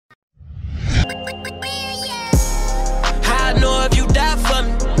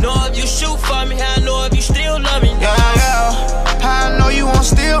shoot for me? How I know if you still love me? Yeah, yeah. How I know you won't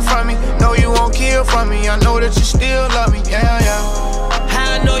steal from me? Know you won't kill from me. I know that you still love me. Yeah, yeah.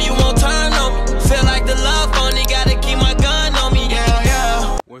 How I know you won't turn on me? Feel like the love only gotta keep my gun on me. Yeah,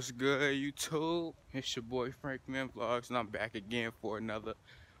 yeah. What's good, YouTube? It's your boy FrankMan Vlogs, and I'm back again for another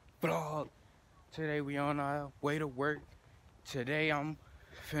vlog. Today we on our way to work. Today I'm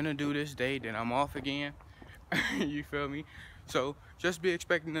finna do this day, then I'm off again. You feel me? So just be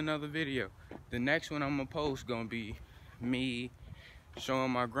expecting another video. The next one I'm gonna post gonna be me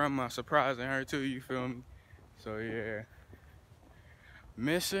showing my grandma, surprising her too, you feel me? So yeah,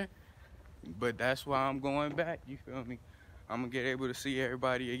 missing, but that's why I'm going back, you feel me? I'm gonna get able to see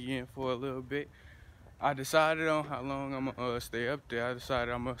everybody again for a little bit. I decided on how long I'm gonna stay up there. I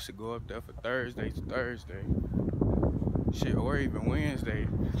decided I'm gonna go up there for Thursday to Thursday. Shit, or even Wednesday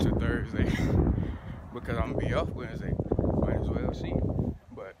to Thursday. Because I'm gonna be off Wednesday. Might as well see.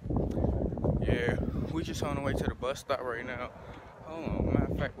 But yeah, we just on the way to the bus stop right now. Hold on,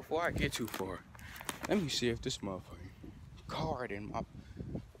 matter of fact, before I get too far, let me see if this motherfucking card in my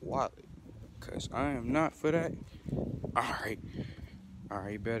wallet. Cause I am not for that.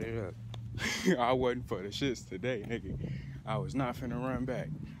 Alright, bet it up. I wasn't for the shits today, nigga. I was not finna run back.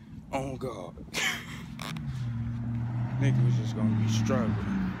 On God. Nigga was just gonna be struggling.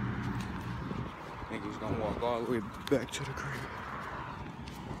 Nigga was gonna walk all the way back to the crib.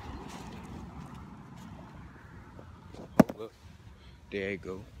 Hold up. There you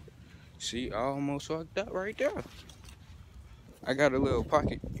go. See, I almost fucked up right there. I got a little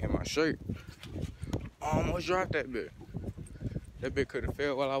pocket in my shirt. I almost dropped that bit. That bit could have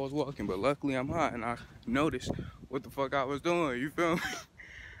fell while I was walking, but luckily I'm hot and I noticed what the fuck I was doing, you feel me?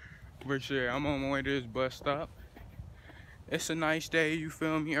 But yeah, I'm on my way to this bus stop. It's a nice day, you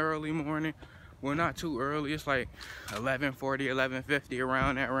feel me, early morning. Well, not too early, it's like 11:40, 11:50,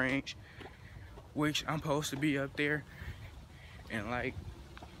 around that range. Which I'm supposed to be up there in like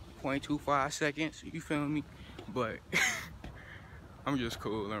 0.25 seconds, you feel me? But I'm just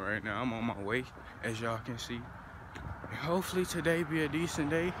cooling right now. I'm on my way, as y'all can see. And hopefully today be a decent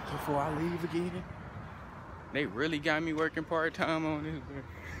day before I leave again. They really got me working part-time on this day.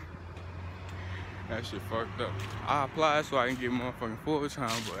 That shit fucked up. I applied so I can get motherfucking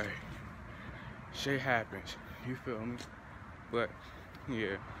full-time, but hey, shit happens. You feel me? But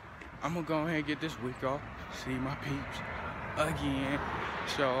yeah, I'm gonna go ahead and get this week off. See my peeps again.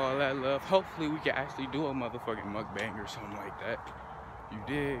 Show all that love. Hopefully we can actually do a motherfucking mukbang or something like that. You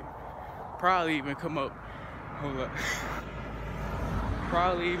did. Probably even come up. Hold up.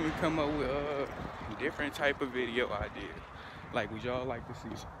 Probably even come up with a different type of video idea. Like, would y'all like to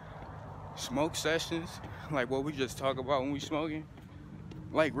see smoke sessions? Like what we just talk about when we smoking?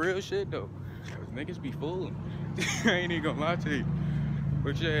 Like real shit though. Cause niggas be fooling. I ain't even gonna lie to you.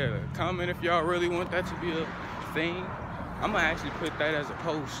 But yeah, comment if y'all really want that to be a thing. I'm gonna actually put that as a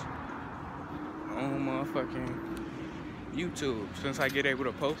post on motherfucking YouTube, since I get able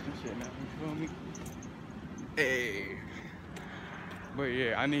to post and shit now, you feel me? Hey. But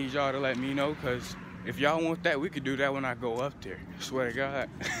yeah, I need y'all to let me know, cause if y'all want that, we could do that when I go up there. Swear to God.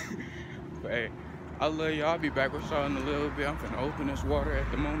 But hey, I love y'all. I'll be back with y'all in a little bit. I'm finna open this water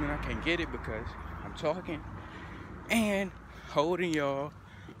at the moment. I can't get it because I'm talking and holding y'all,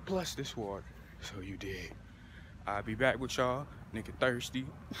 plus this water. So you did. I'll be back with y'all. Nigga thirsty.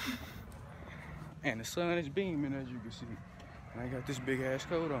 And the sun is beaming, as you can see. And I got this big ass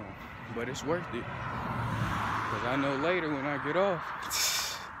coat on, but it's worth it. Cause I know later when I get off,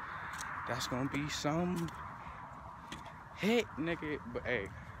 that's gonna be some hit, nigga. But hey,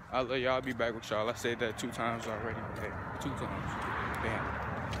 I love y'all. I'll be back with y'all. I said that 2 times already. But hey, 2 times. Bam.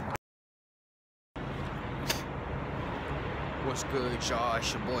 What's good, y'all?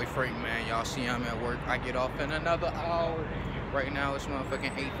 It's your boy FrankMan. Y'all see I'm at work. I get off in another hour. Right now it's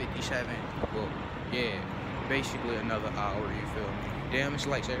motherfucking 8:57. Well, yeah, basically another hour, you feel me? Damn, it's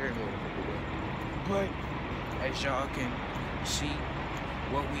lights everywhere. But as y'all can see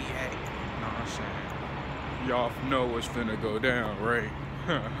what we at, you know what I'm saying? Y'all know what's finna go down, right?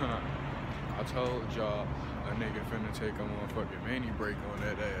 I told y'all a nigga finna take a motherfucking mini break on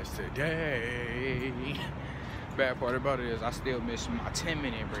that ass today. Bad part about it is I still miss my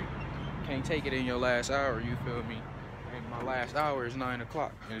 10-minute break. Can't take it in your last hour, you feel me? And my last hour is 9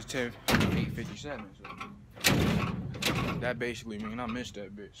 o'clock. And it's 8:57. So that basically means I missed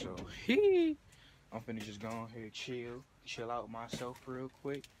that bitch. So I'm finna just go ahead, chill out myself real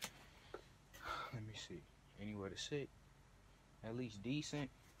quick. Let me see. Anywhere to sit? At least decent.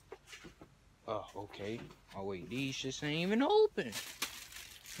 Oh, okay. Oh wait, these just ain't even open.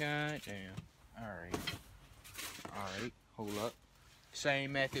 God damn. Alright. Alright, hold up.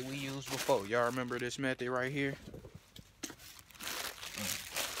 Same method we used before. Y'all remember this method right here?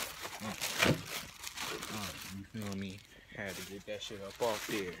 You feel me? Had to get that shit up off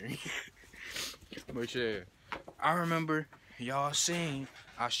there. But yeah, I remember y'all seen,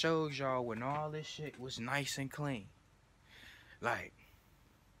 I showed y'all when all this shit was nice and clean. Like,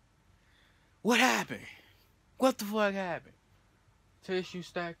 what happened? What the fuck happened? Tissue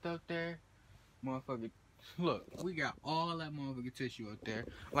stacked up there. Motherfucker, look, we got all that motherfucking tissue up there.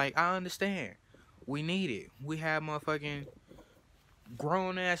 Like, I understand. We need it. We have motherfucking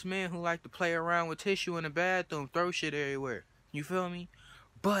grown-ass men who like to play around with tissue in the bathroom, throw shit everywhere. You feel me?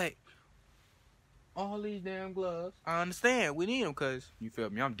 But all these damn gloves, I understand. We need them because, you feel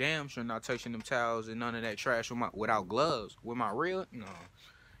me? I'm damn sure not touching them towels and none of that trash without gloves. With my real, no.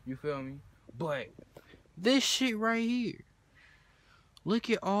 You feel me? But this shit right here. Look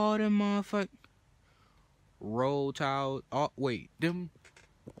at all them motherfucking roll towels. Oh, wait, them.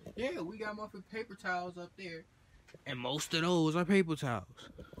 Yeah, we got motherfucking paper towels up there. And most of those are paper towels.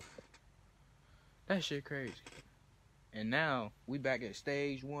 That shit crazy. And now, we back at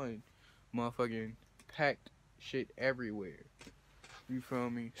stage 1. Motherfucking packed shit everywhere. You feel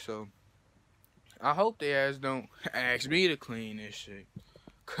me? So, I hope they ass don't ask me to clean this shit.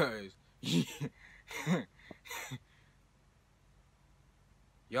 Cause,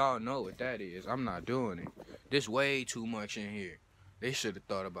 y'all know what that is. I'm not doing it. There's way too much in here. They should have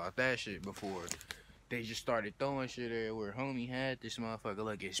thought about that shit before they just started throwing shit everywhere. Homie had this motherfucker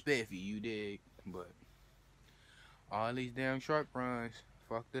looking spiffy, you dig? But all these damn truck runs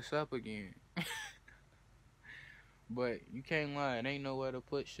fucked this up again. But you can't lie, it ain't nowhere to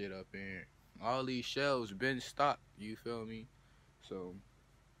put shit up in here. All these shelves been stocked, you feel me? So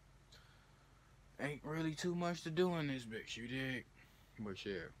ain't really too much to do in this bitch, you dig? But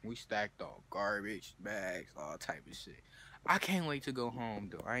yeah, we stacked all garbage, bags, all type of shit. I can't wait to go home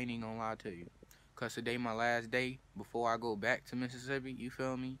though. I ain't even gonna lie to you. Cause today my last day before I go back to Mississippi, you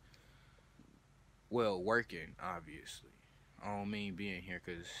feel me? Well, working, obviously. I don't mean being here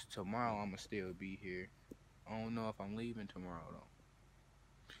cause tomorrow I'ma still be here. I don't know if I'm leaving tomorrow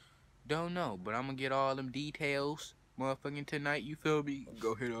though. Don't know, but I'm gonna get all them details motherfucking tonight, you feel me?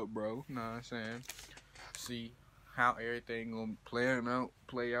 Go hit up, bro. Know what I'm saying? See how everything gonna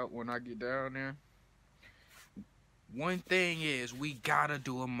play out when I get down there. One thing is, we gotta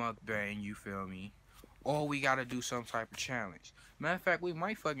do a mukbang, you feel me? Or we gotta do some type of challenge. Matter of fact, we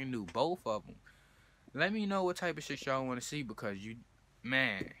might fucking do both of them. Let me know what type of shit y'all want to see because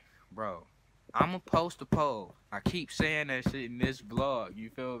man, bro, I'ma post a poll. I keep saying that shit in this vlog, you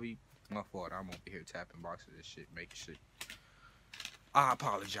feel me? My fault, I'm over here tapping boxes and shit, making shit. I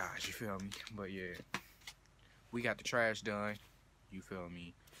apologize, you feel me? But yeah, we got the trash done, you feel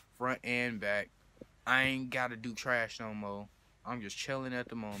me? Front and back. I ain't gotta do trash no more. I'm just chilling at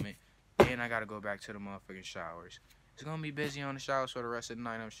the moment. And I gotta go back to the motherfucking showers. It's gonna be busy on the showers for the rest of the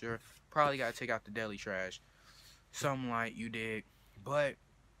night, I'm sure. Probably gotta take out the deli trash. Something like you did. But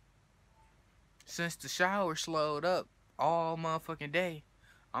since the shower slowed up all motherfucking day,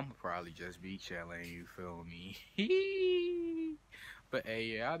 I'ma probably just be chilling, you feel me? But hey,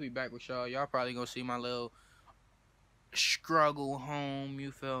 yeah, I'll be back with y'all. Y'all probably gonna see my little struggle home,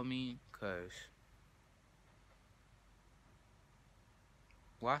 you feel me? Cause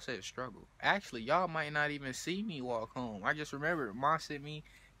well, I said struggle. Actually, y'all might not even see me walk home. I just remembered Mom sent me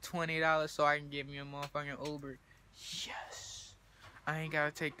 $20 so I can get me a motherfucking Uber. Yes. I ain't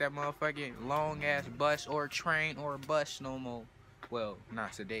gotta take that motherfucking long ass bus or train or bus no more. Well,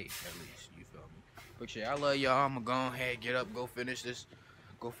 not today, at least. You feel me? But yeah, I love y'all. I'ma go ahead, get up, go finish this.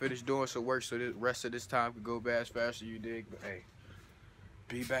 Go finish doing some work so the rest of this time could go faster, you dig? But hey,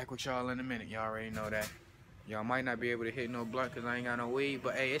 be back with y'all in a minute. Y'all already know that. Y'all might not be able to hit no blunt because I ain't got no weed.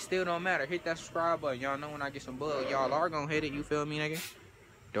 But hey, it still don't matter. Hit that subscribe button. Y'all know when I get some bug, y'all are gonna hit it. You feel me, nigga?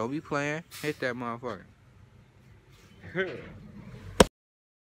 Don't be playing. Hit that motherfucker.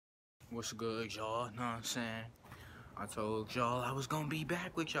 What's good, y'all? Know what I'm saying? I told y'all I was gonna be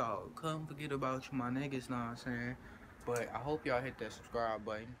back with y'all. Couldn't forget about you, my niggas, know what I'm saying? But I hope y'all hit that subscribe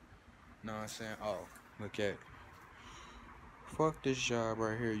button. Know what I'm saying? Oh, look at it. Fuck this job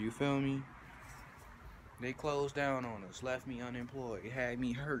right here, you feel me? They closed down on us, left me unemployed. It had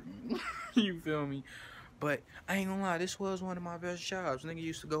me hurting. You feel me? But I ain't gonna lie, this was one of my best jobs. Nigga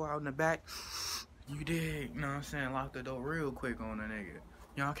used to go out in the back. You dig? Know what I'm saying? Lock the door real quick on a nigga.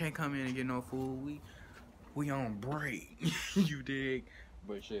 Y'all can't come in and get no food. We on break. You dig?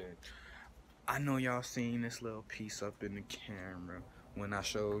 But shit, I know y'all seen this little piece up in the camera when I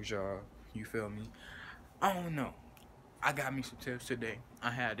showed y'all. You feel me? I don't know. I got me some tips today.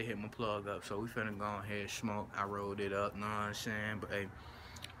 I had to hit my plug up, so we finna go ahead and smoke. I rolled it up, know what I'm saying? But hey,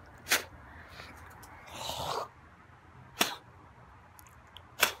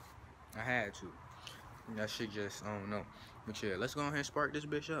 I had to. That shit just, I don't know. But yeah, let's go ahead and spark this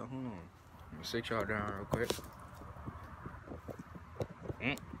bitch up. Hold on. Let me sit y'all down real quick.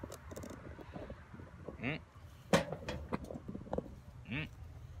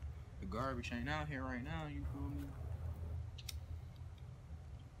 The garbage ain't out here right now, you feel me?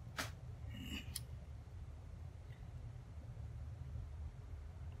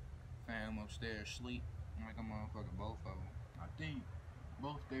 Fam upstairs sleep like a motherfucker, both of them. I think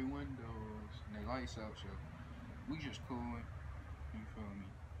both their windows and their lights up, so we just coolin'. You feel me?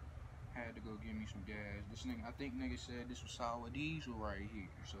 Had to go get me some gas. This nigga, I think nigga said this was solid diesel right here,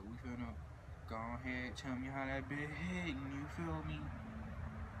 so we finna go ahead, tell me how that bit hitting. You feel me?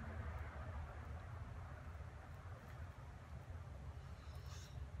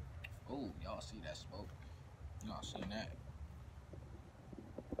 Oh, y'all see that smoke? Y'all seen that?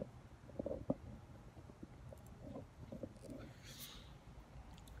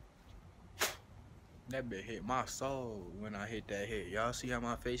 That bit hit my soul when I hit that hit. Y'all see how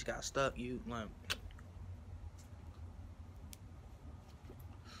my face got stuck? You like,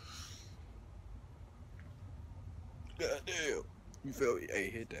 goddamn. You feel me? Hey,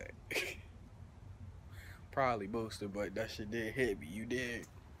 hit that. Probably boosted, but that shit did hit me. You did.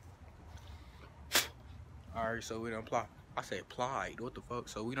 Alright, so we done applied. I said applied. What the fuck?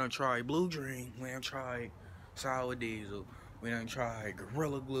 So we done tried Blue Dream. We done tried Sour Diesel. We done tried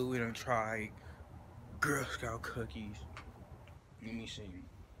Gorilla Glue. We done tried Girl Scout cookies. Let me see.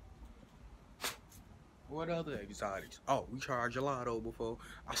 What other exotics? Oh, we tried gelato before.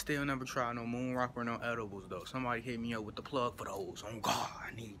 I still never tried no moon rock or no edibles though. Somebody hit me up with the plug for those. Oh God,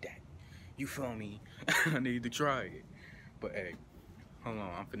 I need that. You feel me? I need to try it. But hey, hold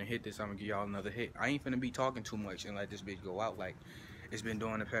on. I'm finna hit this. I'm gonna give y'all another hit. I ain't finna be talking too much and let this bitch go out like it's been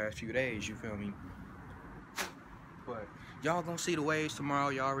doing the past few days. You feel me? But y'all gonna see the waves tomorrow.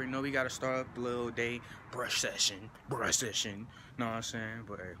 Y'all already know we gotta start up the little day brush session. Know what I'm saying?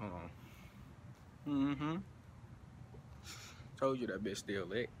 But hey, hold on. Told you that bitch still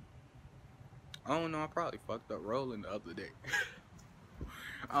lit. I don't know. I probably fucked up rolling the other day.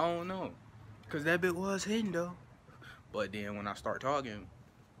 I don't know, cause that bit was hitting though. But then when I start talking,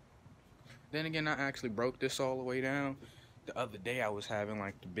 then again I actually broke this all the way down. The other day I was having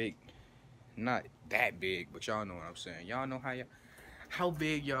like the big. Not that big, but y'all know what I'm saying. Y'all know how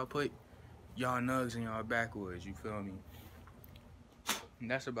big y'all put y'all nugs in y'all backwoods, you feel me? And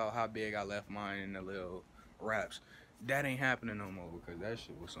that's about how big I left mine in the little wraps. That ain't happening no more because that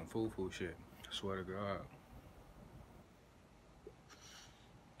shit was some foo-foo shit. I swear to God.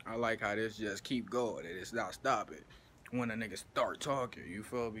 I like how this just keep going and it's not stopping when a nigga start talking, you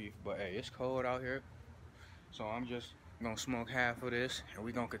feel me? But hey, it's cold out here, so I'm just gonna smoke half of this and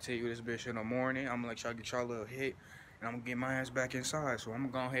we gonna continue this bitch in the morning. I'm gonna let y'all get y'all little hit and I'm gonna get my ass back inside. So I'm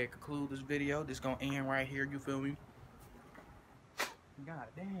gonna go ahead and conclude this video. This gonna end right here, you feel me? God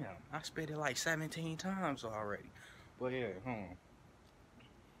damn, I spit it like 17 times already. But yeah, hold on.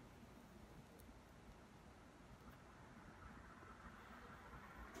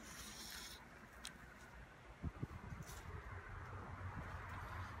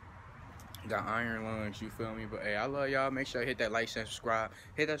 Got iron lungs, you feel me? But hey, I love y'all. Make sure you hit that like and subscribe.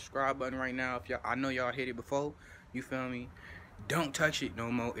 Hit that subscribe button right now if y'all, I know y'all hit it before, you feel me? Don't touch it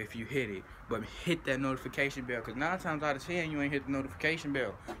no more if you hit it, but hit that notification bell, because 9 times out of 10 you ain't hit the notification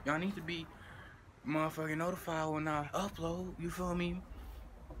bell. Y'all need to be motherfucking notified when I upload, you feel me?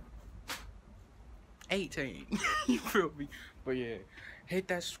 18. You feel me? But yeah, hit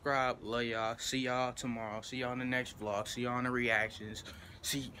that subscribe. Love y'all. See y'all tomorrow. See y'all in the next vlog. See y'all in the reactions.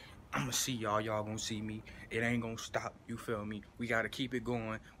 I'ma see y'all. Y'all gonna see me. It ain't gonna stop. You feel me? We gotta keep it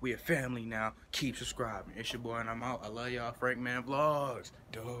going. We a family now. Keep subscribing. It's your boy and I'm out. I love y'all. FrankMan Vlogs.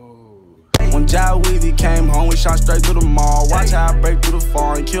 Dude. When Jai Weezy came home, we shot straight to the mall. Watch how I break through the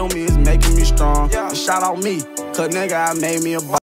fall and kill me. It's making me strong. And shout out me, cause nigga, I made me a